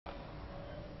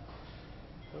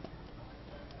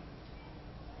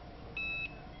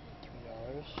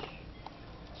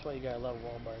That's why you gotta love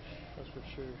Walmart. That's for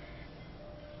sure.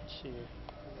 Let's see.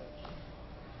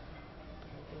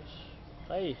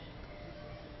 Hey.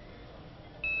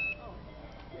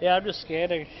 Yeah, I'm just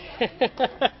scanning.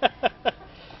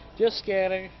 Just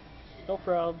scanning. No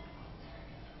problem.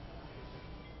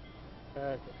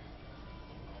 Alright.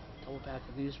 Double pack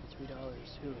of these for $3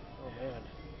 too. Oh man.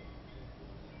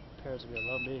 Parents are gonna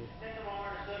love me.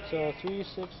 So 3,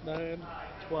 6, 9,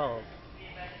 12.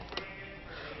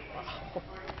 Wow.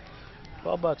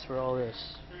 $12 for all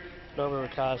this. Normally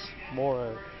would cost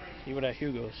more, even at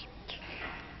Hugo's.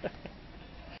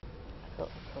 Oh,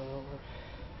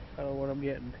 I don't know what I'm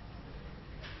getting.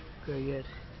 Gonna get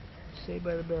Saved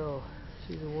by the Bell,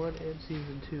 Season 1 and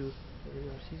Season 2. There we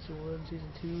go, Season 1,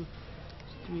 Season 2,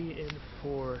 3, and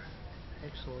 4.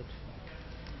 Excellent.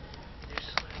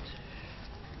 Excellent.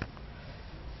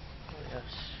 Oh, yes.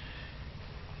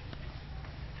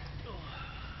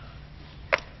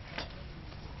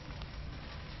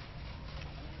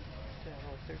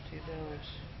 $13.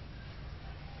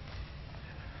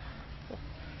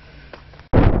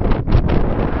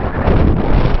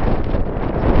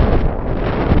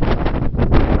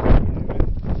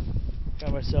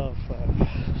 Got myself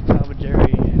Tom and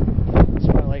Jerry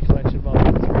Spotlight Collection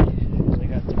Volume 3 because I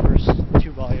got the first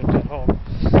 2 volumes at home,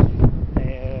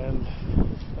 and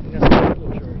I got some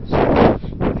regular shorts,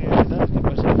 and I thought I'd get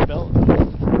myself a belt.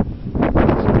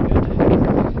 That's good.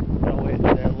 I'll wait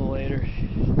until that a little later.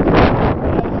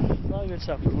 Yeah, a lot of good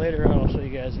stuff. But later on, I'll show you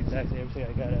guys exactly everything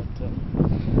I got at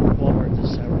Walmart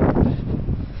this summer.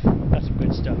 Got some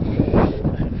good stuff.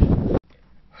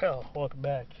 Well, welcome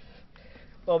back.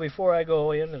 Well, before I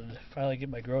go in and finally get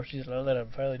my groceries, now that I'm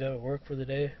finally done with work for the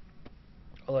day,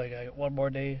 although I got one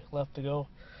more day left to go,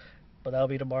 but that'll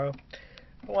be tomorrow,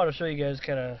 I want to show you guys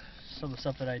kind of some of the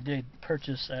stuff that I did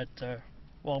purchase at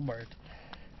Walmart.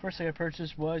 First thing I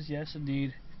purchased was, yes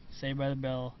indeed, Saved by the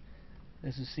Bell.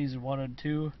 This is Season 1 and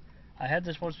 2. I had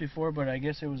this once before, but I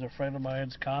guess it was a friend of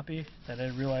mine's copy that I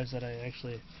didn't realize that I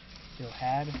actually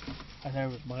had. I thought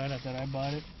it was mine, I thought I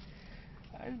bought it.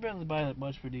 I didn't really buy that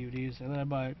much for DVDs, and then I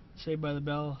bought Saved by the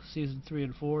Bell, Season 3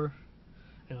 and 4.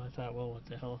 And I thought, well, what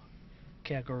the hell?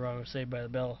 Can't go wrong with Saved by the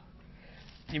Bell.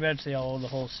 Eventually I'll own the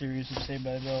whole series of Saved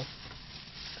by the Bell.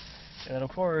 And then, of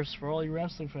course, for all you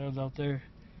wrestling fans out there,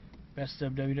 best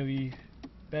of WWE,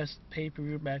 best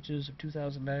pay-per-view matches of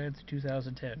 2009 to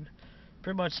 2010.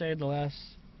 Pretty much saying the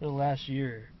last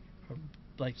year, from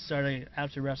like starting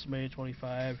after WrestleMania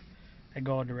 25 and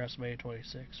going to WrestleMania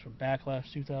 26, from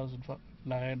Backlash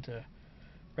 2009 to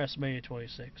WrestleMania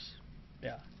 26.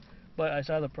 Yeah, but I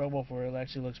saw the promo for it. It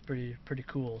actually looks pretty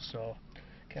cool, so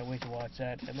can't wait to watch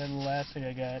that. And then the last thing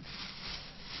I got,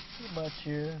 pretty much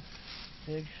here,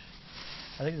 big.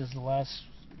 I think this is the last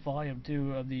volume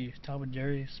 2 of the Tom and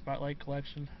Jerry Spotlight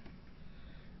Collection.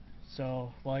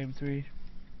 So volume 3.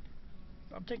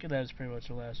 I'm thinking that is pretty much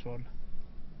the last one.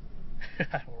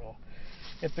 I don't know.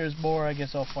 If there's more, I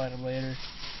guess I'll find them later.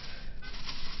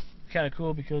 Kind of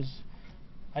cool because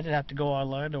I didn't have to go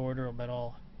online to order them at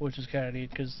all, which is kind of neat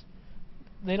because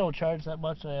they don't charge that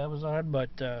much on Amazon.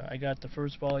 But I got the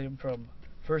first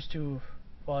 2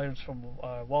 volumes from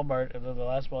Walmart, and then the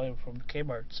last volume from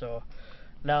Kmart. So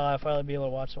now I'll finally be able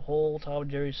to watch the whole Tom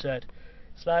and Jerry set.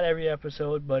 It's not every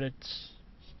episode, but it's,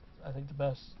 I think, the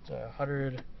best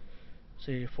 100.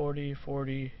 See, 40. It's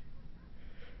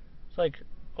like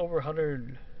over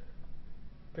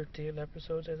 115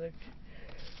 episodes, I think.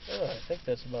 Oh, I think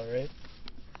that's about right.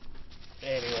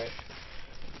 Anyway,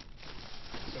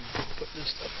 so I'm putting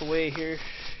this stuff away here.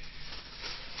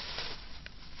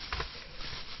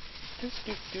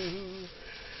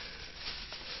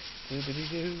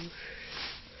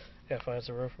 Gotta find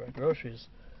some room for my groceries.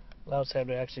 Now it's time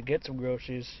to actually get some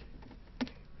groceries.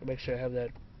 I'll make sure I have that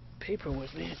paper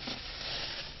with me.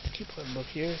 Coupon book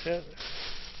here. Yeah.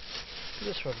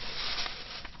 This one.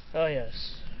 Oh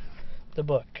yes, the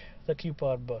book, the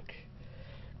coupon book.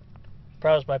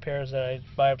 Promised my parents that I'd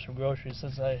buy them some groceries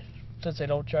since they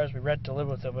don't charge me rent to live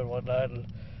with them and whatnot, and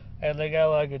they got a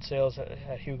lot of good sales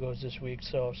at Hugo's this week.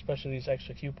 So especially these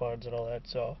extra coupons and all that.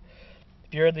 So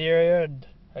if you're in the area and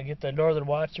I get the Northern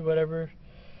Watch or whatever,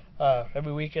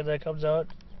 every weekend that comes out,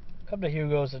 come to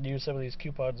Hugo's and use some of these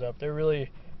coupons up.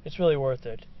 It's really worth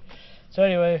it. So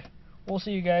anyway, we'll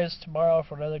see you guys tomorrow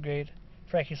for another great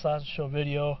Frankie Sausage Show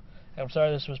video. I'm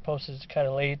sorry this was posted kind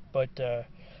of late, but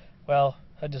well,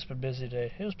 I've just been busy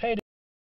today. It was payday.